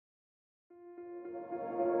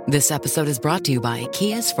This episode is brought to you by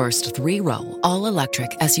Kia's first three-row, all-electric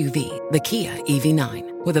SUV, the Kia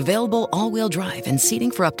EV9, with available all-wheel drive and seating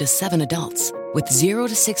for up to 7 adults, with 0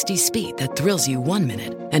 to 60 speed that thrills you 1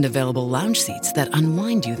 minute and available lounge seats that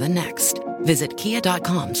unwind you the next. Visit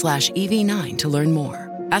kia.com/EV9 to learn more.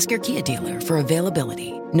 Ask your Kia dealer for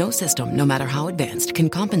availability. No system, no matter how advanced, can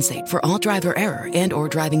compensate for all driver error and or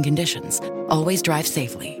driving conditions. Always drive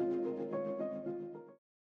safely.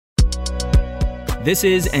 This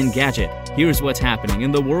is Engadget. Here's what's happening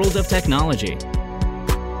in the world of technology.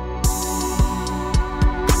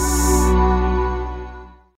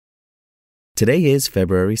 Today is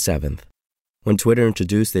February 7th. When Twitter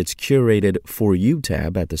introduced its curated For You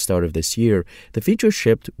tab at the start of this year, the feature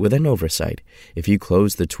shipped with an oversight. If you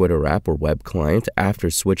close the Twitter app or web client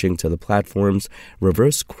after switching to the platform's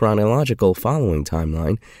reverse chronological following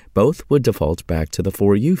timeline, both would default back to the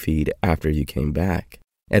For You feed after you came back.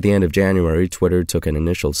 At the end of January, Twitter took an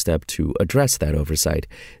initial step to address that oversight,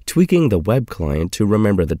 tweaking the web client to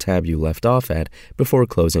remember the tab you left off at before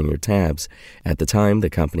closing your tabs. At the time, the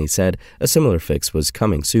company said a similar fix was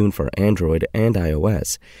coming soon for Android and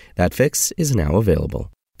iOS. That fix is now available.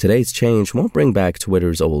 Today's change won't bring back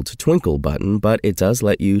Twitter's old twinkle button, but it does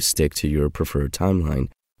let you stick to your preferred timeline.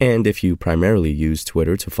 And if you primarily use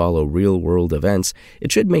Twitter to follow real-world events,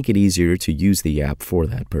 it should make it easier to use the app for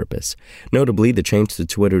that purpose. Notably, the change to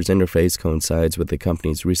Twitter's interface coincides with the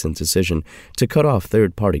company's recent decision to cut off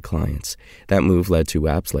third-party clients. That move led to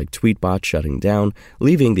apps like Tweetbot shutting down,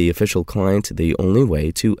 leaving the official client the only way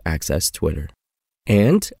to access Twitter.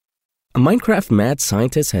 And a Minecraft mad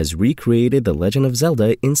scientist has recreated The Legend of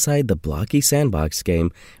Zelda inside the blocky sandbox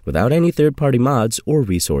game without any third-party mods or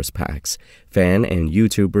resource packs. Fan and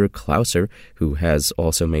YouTuber Klauser, who has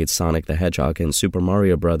also made Sonic the Hedgehog and Super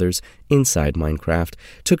Mario Bros. Inside Minecraft,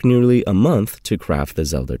 took nearly a month to craft the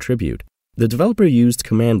Zelda tribute. The developer used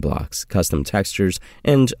command blocks, custom textures,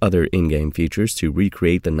 and other in-game features to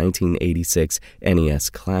recreate the 1986 NES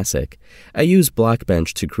classic. I used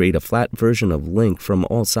Blockbench to create a flat version of Link from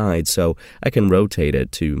all sides so I can rotate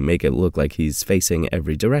it to make it look like he's facing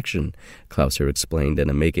every direction, Klauser explained in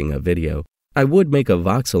a making of video. I would make a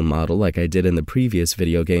voxel model like I did in the previous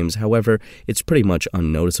video games, however, it's pretty much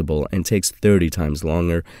unnoticeable and takes 30 times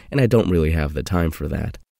longer, and I don't really have the time for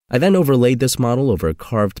that. I then overlaid this model over a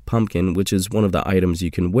carved pumpkin, which is one of the items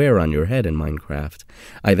you can wear on your head in Minecraft.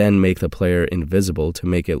 I then make the player invisible to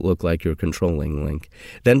make it look like you're controlling Link.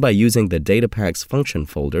 Then by using the Datapacks function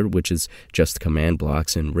folder, which is just command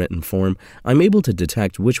blocks in written form, I'm able to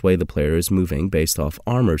detect which way the player is moving based off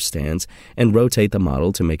armor stands and rotate the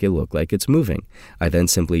model to make it look like it's moving. I then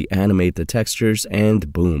simply animate the textures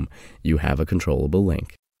and boom, you have a controllable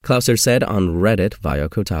Link. Klauser said on Reddit via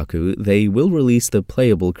Kotaku they will release the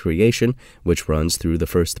playable creation, which runs through the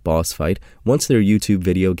first boss fight, once their YouTube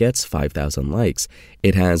video gets 5,000 likes.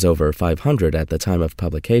 It has over 500 at the time of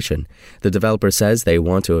publication. The developer says they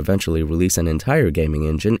want to eventually release an entire gaming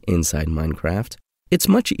engine inside Minecraft. It's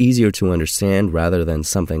much easier to understand rather than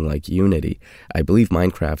something like Unity. I believe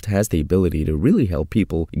Minecraft has the ability to really help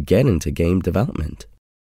people get into game development.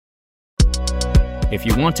 If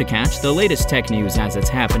you want to catch the latest tech news as it's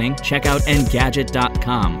happening, check out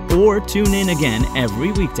Engadget.com or tune in again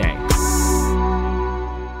every weekday.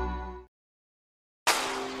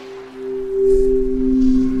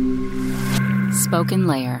 Spoken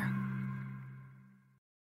Layer.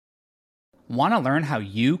 Want to learn how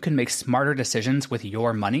you can make smarter decisions with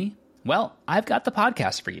your money? Well, I've got the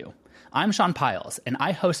podcast for you. I'm Sean Piles, and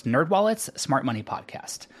I host NerdWallet's Smart Money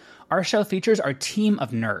Podcast. Our show features our team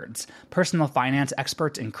of nerds, personal finance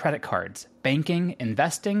experts in credit cards, banking,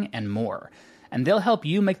 investing, and more. And they'll help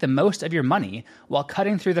you make the most of your money while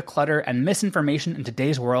cutting through the clutter and misinformation in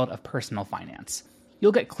today's world of personal finance.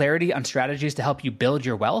 You'll get clarity on strategies to help you build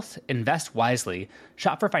your wealth, invest wisely,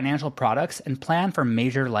 shop for financial products, and plan for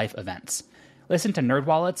major life events. Listen to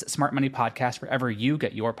NerdWallet's Smart Money Podcast wherever you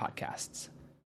get your podcasts.